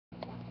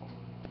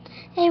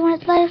Hey everyone,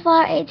 it's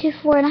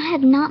Lillie824 and I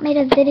have not made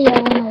a video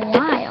in a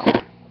while.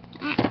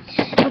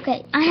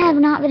 Okay, I have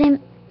not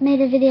made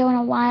a video in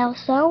a while,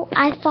 so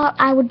I thought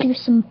I would do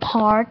some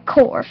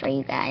parkour for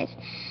you guys.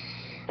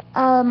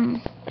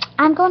 I'm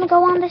going to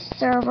go on this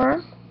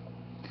server.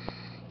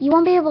 You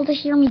won't be able to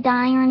hear me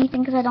dying or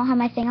anything because I don't have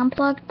my thing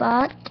unplugged,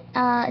 but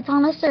it's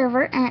on a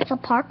server and it's a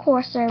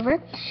parkour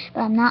server, but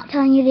I'm not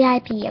telling you the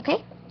IP,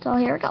 okay? So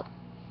here we go.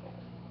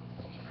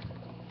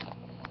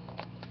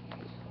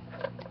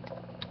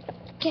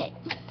 Okay,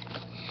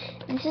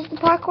 this is the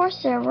parkour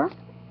server.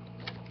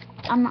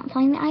 I'm not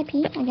telling the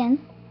IP again.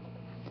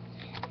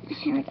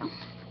 Here we go.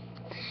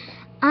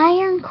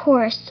 Iron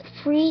course,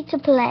 free to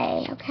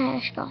play. Okay,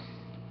 let's go.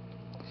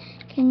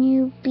 Can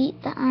you beat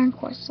the iron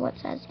course? Is what it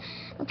says.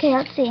 Okay,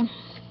 let's see.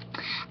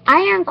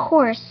 Iron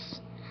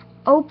course,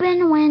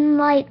 open when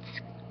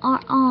lights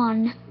are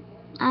on.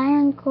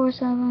 Iron course,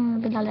 blah,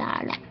 blah,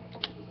 blah.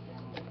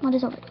 What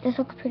is over? This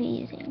looks pretty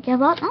easy.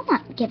 Give up? I'm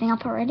not giving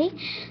up already.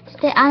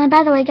 And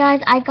by the way,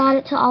 guys, I got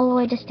it to all the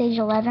way to stage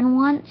 11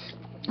 once.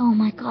 Oh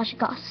my gosh, it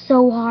got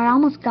so hard. I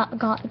almost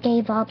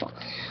gave up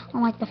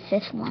on like the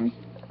 5th one.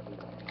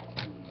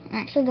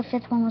 Actually, the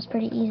 5th one was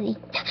pretty easy.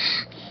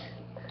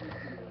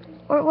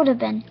 Or it would have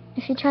been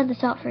if you tried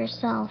this out for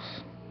yourself.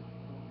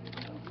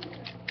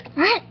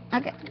 Alright,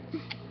 okay.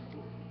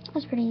 That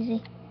was pretty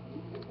easy.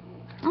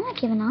 I'm not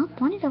giving up.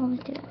 Why did I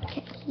always do that?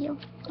 Okay, heal.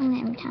 Only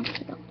every time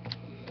heal.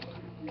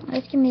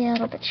 This can be a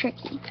little bit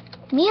tricky.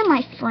 Me and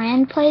my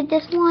friend played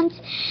this once.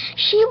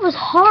 She was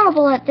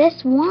horrible at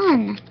this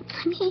one.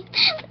 I mean,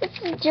 this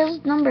is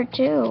just number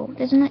 2.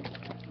 Isn't it?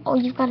 Oh,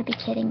 you've got to be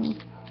kidding me.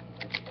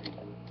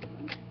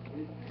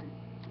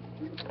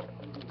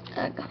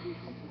 Ugh.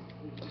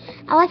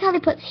 I like how they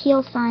put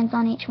heal signs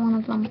on each one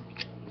of them.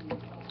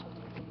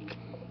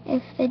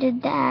 If they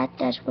did that,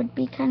 that would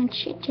be kind of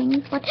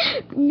cheating. But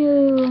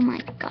no, my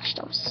gosh,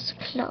 that was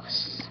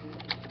close.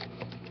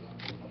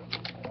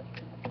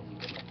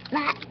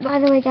 By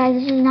the way, guys,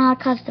 this is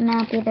not a custom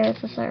map either.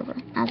 It's a server,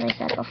 as I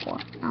said before.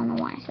 I don't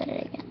know why I said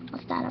it again.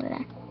 What's that over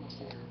there?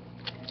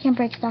 Can't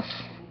break stuff.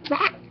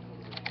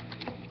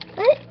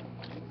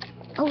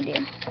 Oh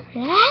dear.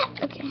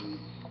 Okay.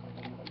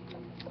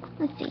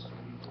 Let's see.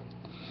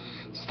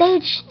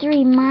 Stage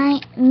 3,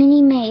 my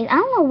mini maze. I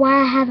don't know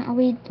why I haven't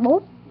read.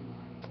 Oh.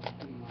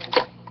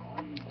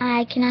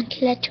 I cannot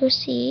let you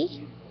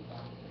see.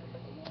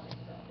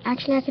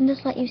 Actually, I can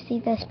just let you see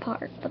this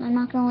part, but I'm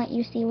not going to let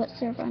you see what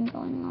server I'm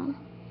going on.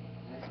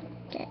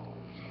 Okay.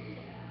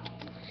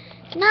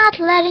 Not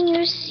letting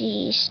you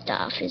see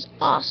stuff is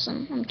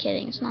awesome. I'm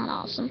kidding, it's not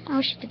awesome. I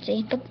wish you could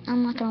see, but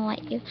I'm not going to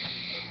let you.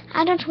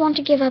 I don't want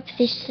to give up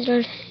this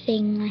little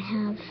thing I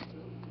have.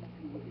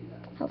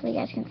 Hopefully you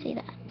guys can see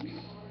that.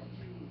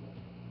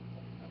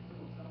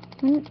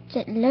 Once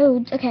it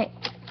loads, okay.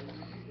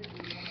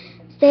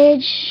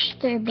 Stage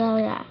 3, blah,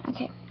 blah,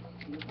 okay.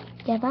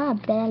 Yeah, blah,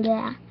 blah,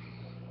 blah.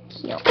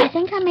 I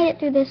think I made it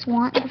through this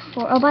once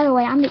before. Oh, by the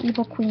way, I'm the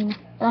evil queen.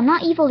 But I'm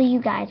not evil to you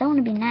guys. I want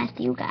to be nice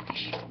to you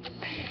guys.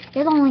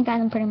 You're the only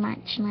guys I'm pretty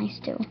much nice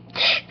to.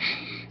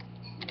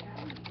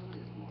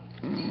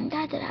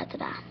 Da da da da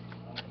da.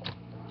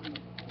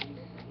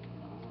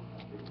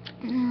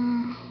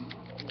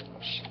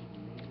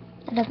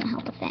 That doesn't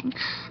help a thing.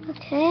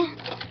 Okay.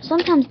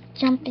 Sometimes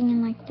jumping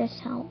in like this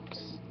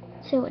helps.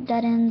 See what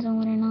dead ends and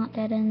what are not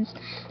dead ends.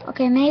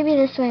 Okay, maybe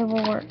this way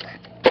will work.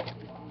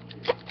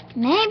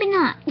 Maybe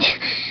not.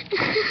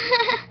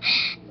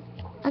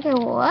 Okay,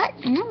 what?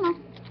 Never mind.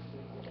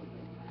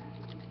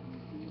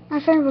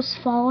 My friend was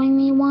following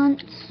me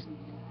once.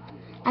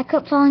 I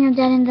kept following her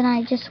dead end, and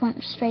I just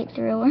went straight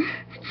through her.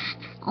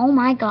 Oh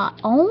my god.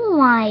 Oh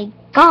my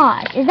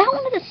gosh. Is that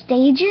one of the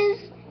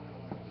stages?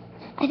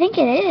 I think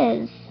it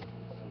is.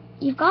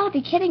 You've got to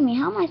be kidding me.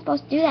 How am I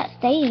supposed to do that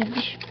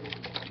stage?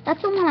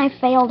 That's the one I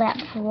failed at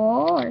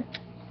before.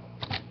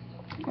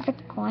 At a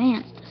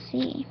glance to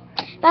see.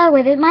 By the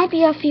way, there might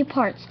be a few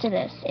parts to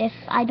this if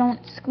I don't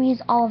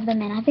squeeze all of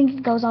them in. I think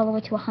it goes all the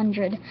way to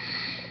 100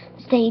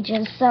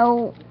 stages,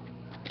 so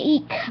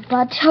eek,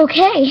 but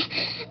okay.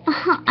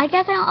 I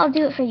guess I'll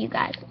do it for you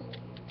guys.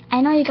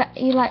 I know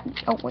you like.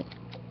 Oh wait,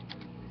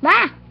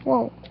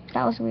 whoa,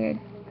 that was weird.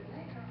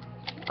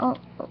 Oh,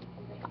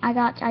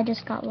 I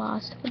just got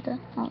lost with the.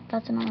 Oh,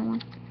 that's another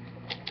one.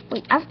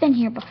 Wait, I've been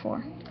here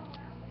before.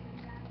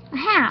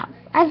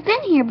 I've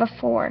been here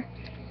before.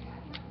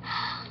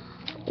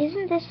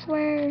 Isn't this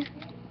where...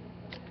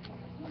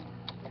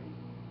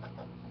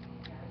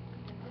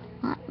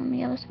 Let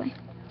me go this way.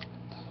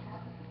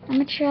 I'm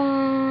gonna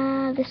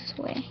try this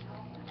way.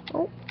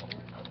 Oh.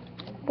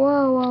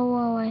 Whoa, whoa,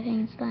 whoa, I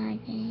think it's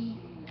lagging.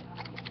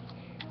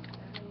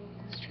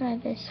 Let's try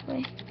this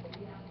way.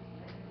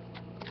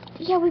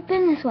 Yeah, we've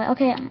been this way.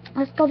 Okay,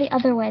 let's go the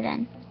other way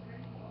then.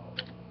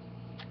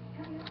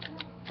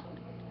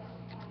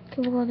 Okay,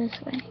 we'll go this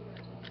way.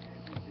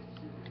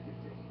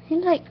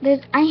 Seems like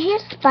I hear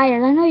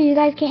spiders. I know you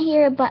guys can't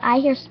hear it, but I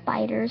hear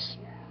spiders.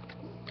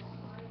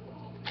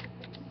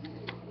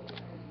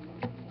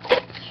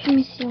 Let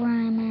me see where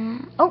I'm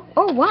at.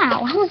 Oh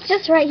wow, I was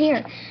just right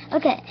here.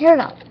 Okay, here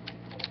we go.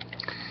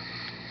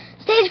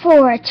 Stage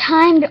 4,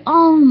 timed.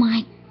 Oh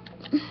my.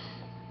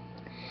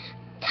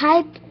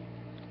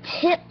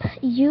 Tip,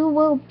 you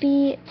will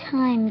be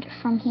timed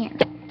from here.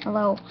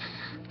 Hello.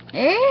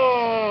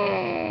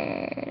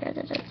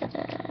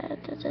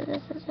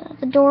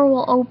 The door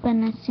will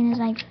open as soon as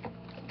I.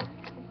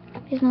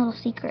 Here's my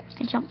little secret.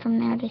 I jump from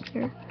there to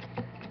here.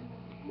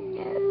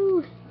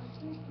 No.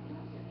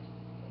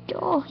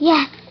 Oh,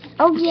 yes.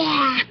 Oh,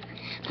 yeah.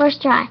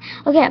 First try.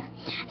 Okay.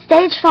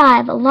 Stage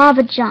 5,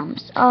 lava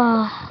jumps.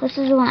 Oh, this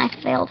is the one I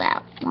failed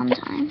at one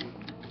time.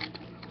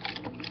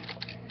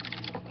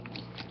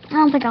 I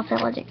don't think I'll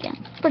fail it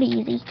again. Pretty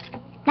easy.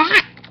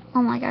 Ah!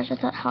 Oh my gosh,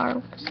 that's that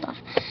hard stuff.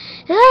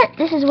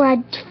 This is where I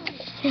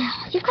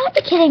failed. You've got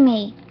to be kidding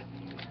me.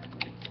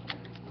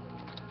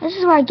 This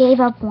is where I gave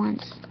up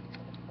once.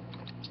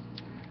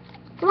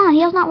 Come on,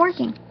 heel's not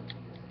working.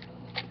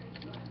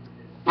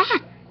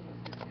 Ah!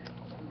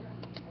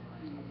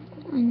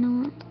 I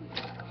know it.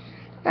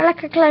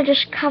 Electrical, I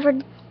just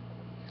covered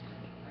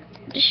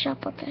the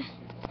shop. Okay.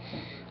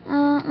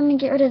 Let me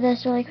get rid of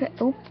this really quick.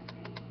 Oop.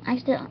 I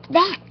still.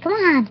 That! Come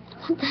on!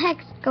 What the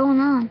heck's going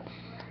on?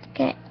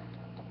 Okay.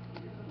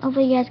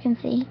 Hopefully you guys can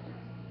see.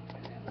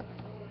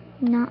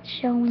 Not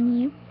showing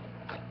you.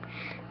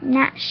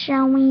 Not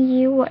showing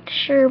you what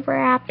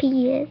server IP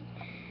is.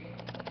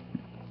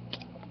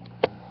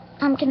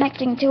 I'm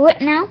connecting to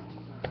it now.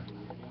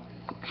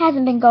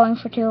 Hasn't been going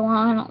for too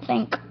long, I don't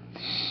think.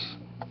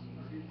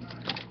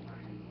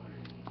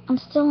 I'm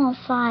still on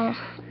fire.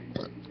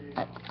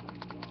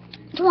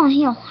 Come on,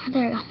 heal.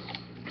 There we go.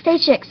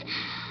 Stage 6.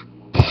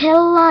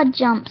 Pillar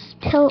jumps.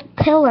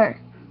 Pillar.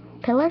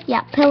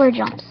 Yeah, pillar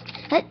jumps.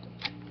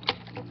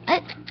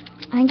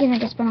 I'm gonna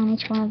get a spin on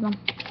each one of them.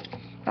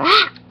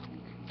 Ah!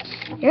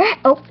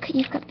 Oh,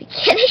 you've got to be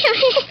kidding me.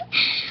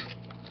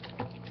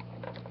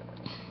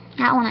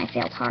 That one I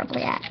failed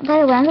horribly at. By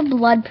the way, I'm the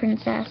blood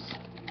princess.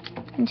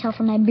 You can tell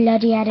from my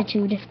bloody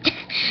attitude.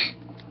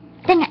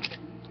 Dang it.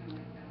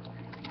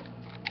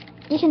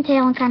 You can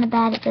tell I'm kind of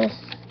bad at this.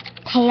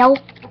 Tail?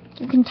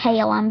 You can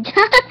tell I'm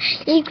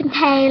you can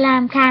tell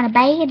I'm kind of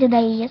bad at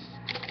this.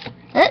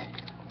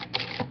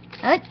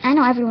 I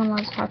know everyone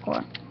loves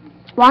parkour.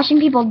 Watching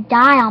people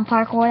die on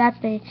parkour,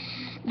 that's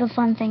the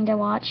fun thing to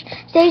watch.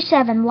 Stage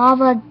 7,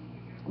 lava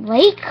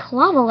lake?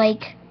 Lava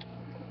lake.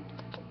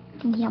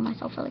 I can heal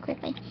myself really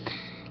quickly.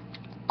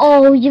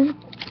 Oh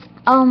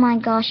my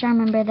gosh, I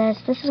remember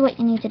this. This is what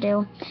you need to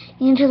do.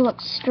 You need to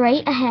look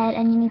straight ahead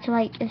and you need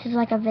to this is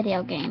like a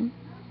video game.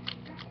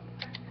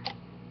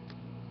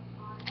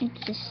 You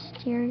just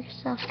steer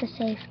yourself to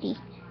safety.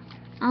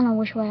 I don't know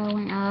which way I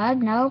went.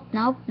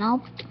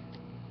 Nope.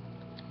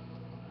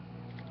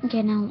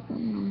 Okay, no.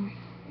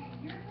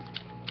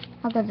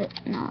 I'll go this.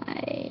 No,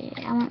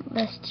 I went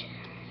this.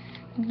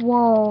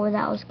 Whoa,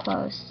 that was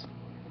close.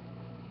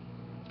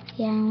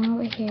 Yeah, I went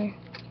over here.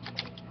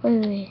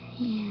 Wait.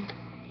 Yeah.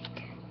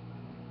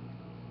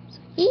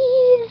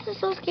 This is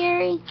so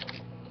scary.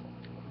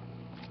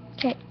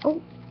 Okay.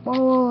 Oh,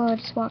 whoa, I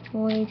just walked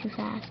way too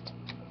fast.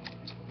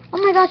 Oh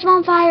my gosh, I'm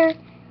on fire.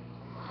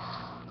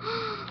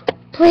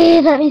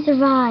 Please let me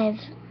survive.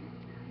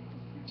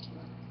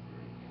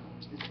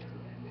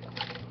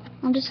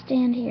 I'll just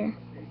stand here.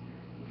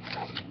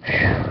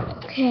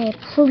 Okay,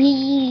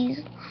 please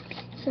let me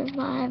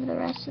survive the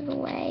rest of the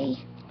way.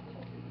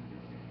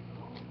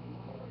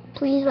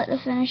 Please let the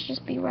finish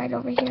just be right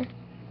over here.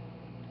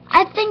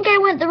 I think I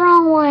went the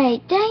wrong way.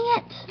 Dang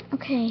it.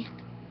 Okay.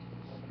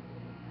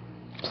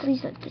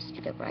 Please let this be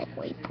the right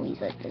way. Please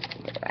let this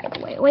be the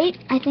right way. Wait,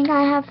 I think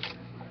I have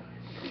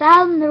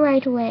found the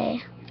right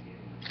way.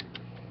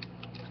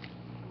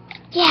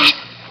 Yes!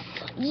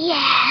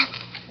 Yes!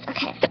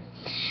 Okay.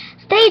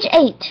 Stage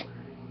 8.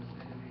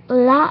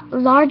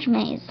 Large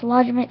maze.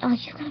 Large maze. Oh,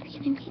 you gotta be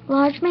kidding me.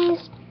 Large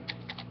maze?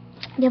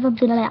 You have a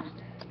blah.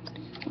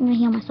 I'm gonna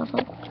heal myself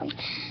real quickly.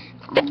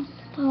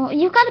 Oh,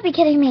 you gotta be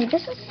kidding me.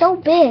 This is so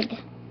big.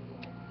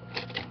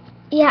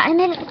 Yeah, I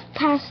made it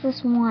past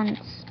this once.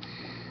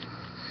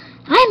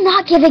 I'm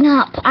not giving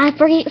up.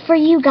 For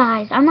you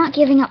guys. I'm not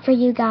giving up for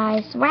you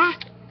guys. Wah!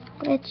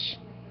 Glitch.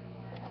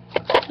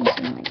 I'm just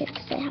gonna get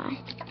to say hi.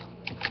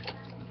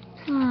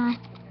 Hi.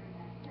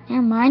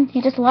 Never mind.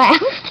 He just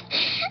left.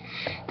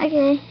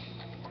 Okay.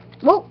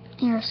 Whoa.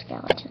 You're a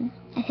skeleton.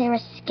 I hear a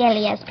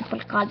skelly, as people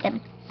call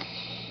them.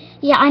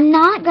 Yeah, I'm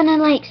not gonna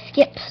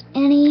skip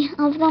any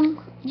of them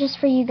just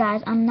for you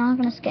guys. I'm not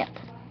gonna skip.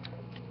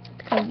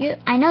 Because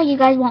I know you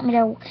guys want me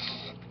to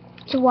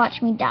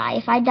watch me die.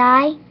 If I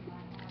die,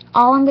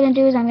 all I'm gonna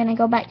do is I'm gonna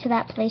go back to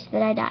that place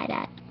that I died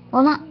at.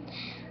 Well, not.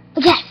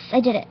 Yes, I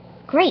did it.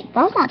 Great.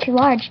 That was not too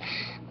large.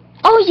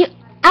 Oh,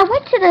 I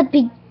went to the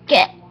big.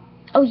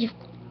 Oh, you.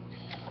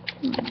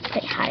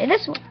 Say hi to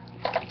this one.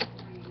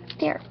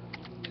 There.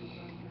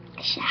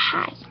 I said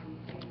hi.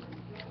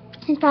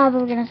 He's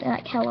probably gonna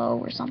say hello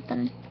or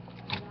something.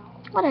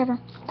 Whatever.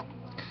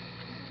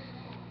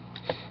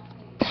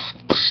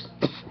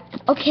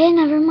 Okay,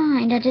 never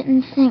mind. I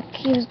didn't think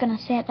he was gonna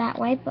say it that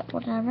way, but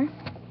whatever.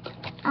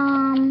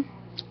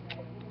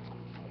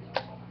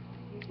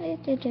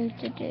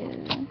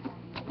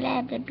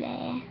 Blah blah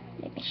blah.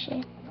 Maybe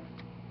she.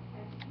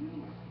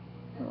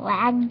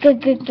 Lag. Blah,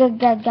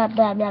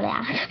 blah,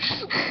 blah.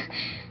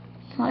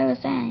 What I was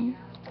saying.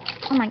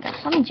 Oh my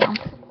gosh, let me jump.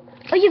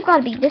 Oh, you've got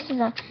to be. This is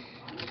a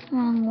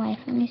wrong way.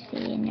 Let me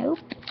see. Nope.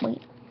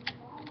 Wait.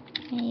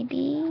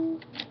 Maybe.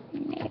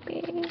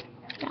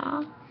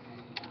 Yeah.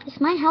 This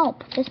might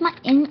help. This might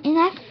in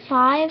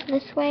F5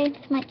 this way.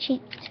 This might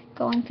cheat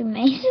going through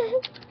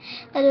mazes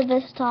that are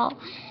this tall.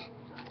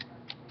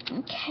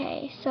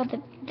 Okay, so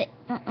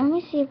let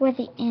me see where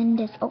the end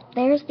is. Oh,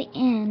 there's the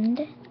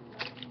end.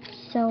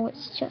 So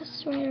it's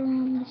just right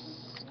around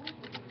this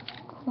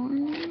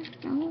corner.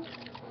 No.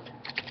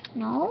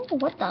 No.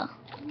 What the?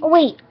 Oh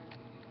wait.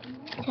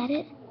 Is that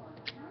it?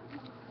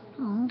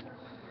 Oh.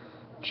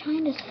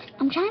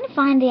 I'm trying to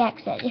find the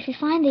exit. If you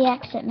find the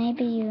exit,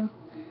 maybe you.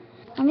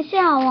 Let me see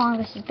how long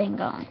this has been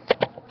going.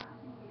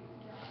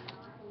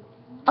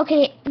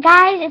 Okay,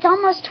 guys, it's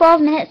almost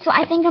 12 minutes, so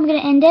I think I'm going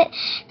to end it.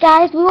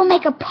 Guys, we will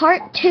make a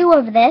part 2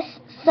 of this,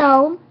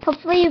 so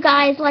hopefully you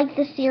guys like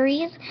this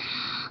series.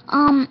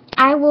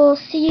 I will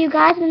see you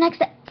guys in the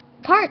next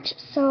part,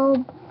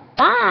 so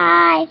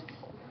bye!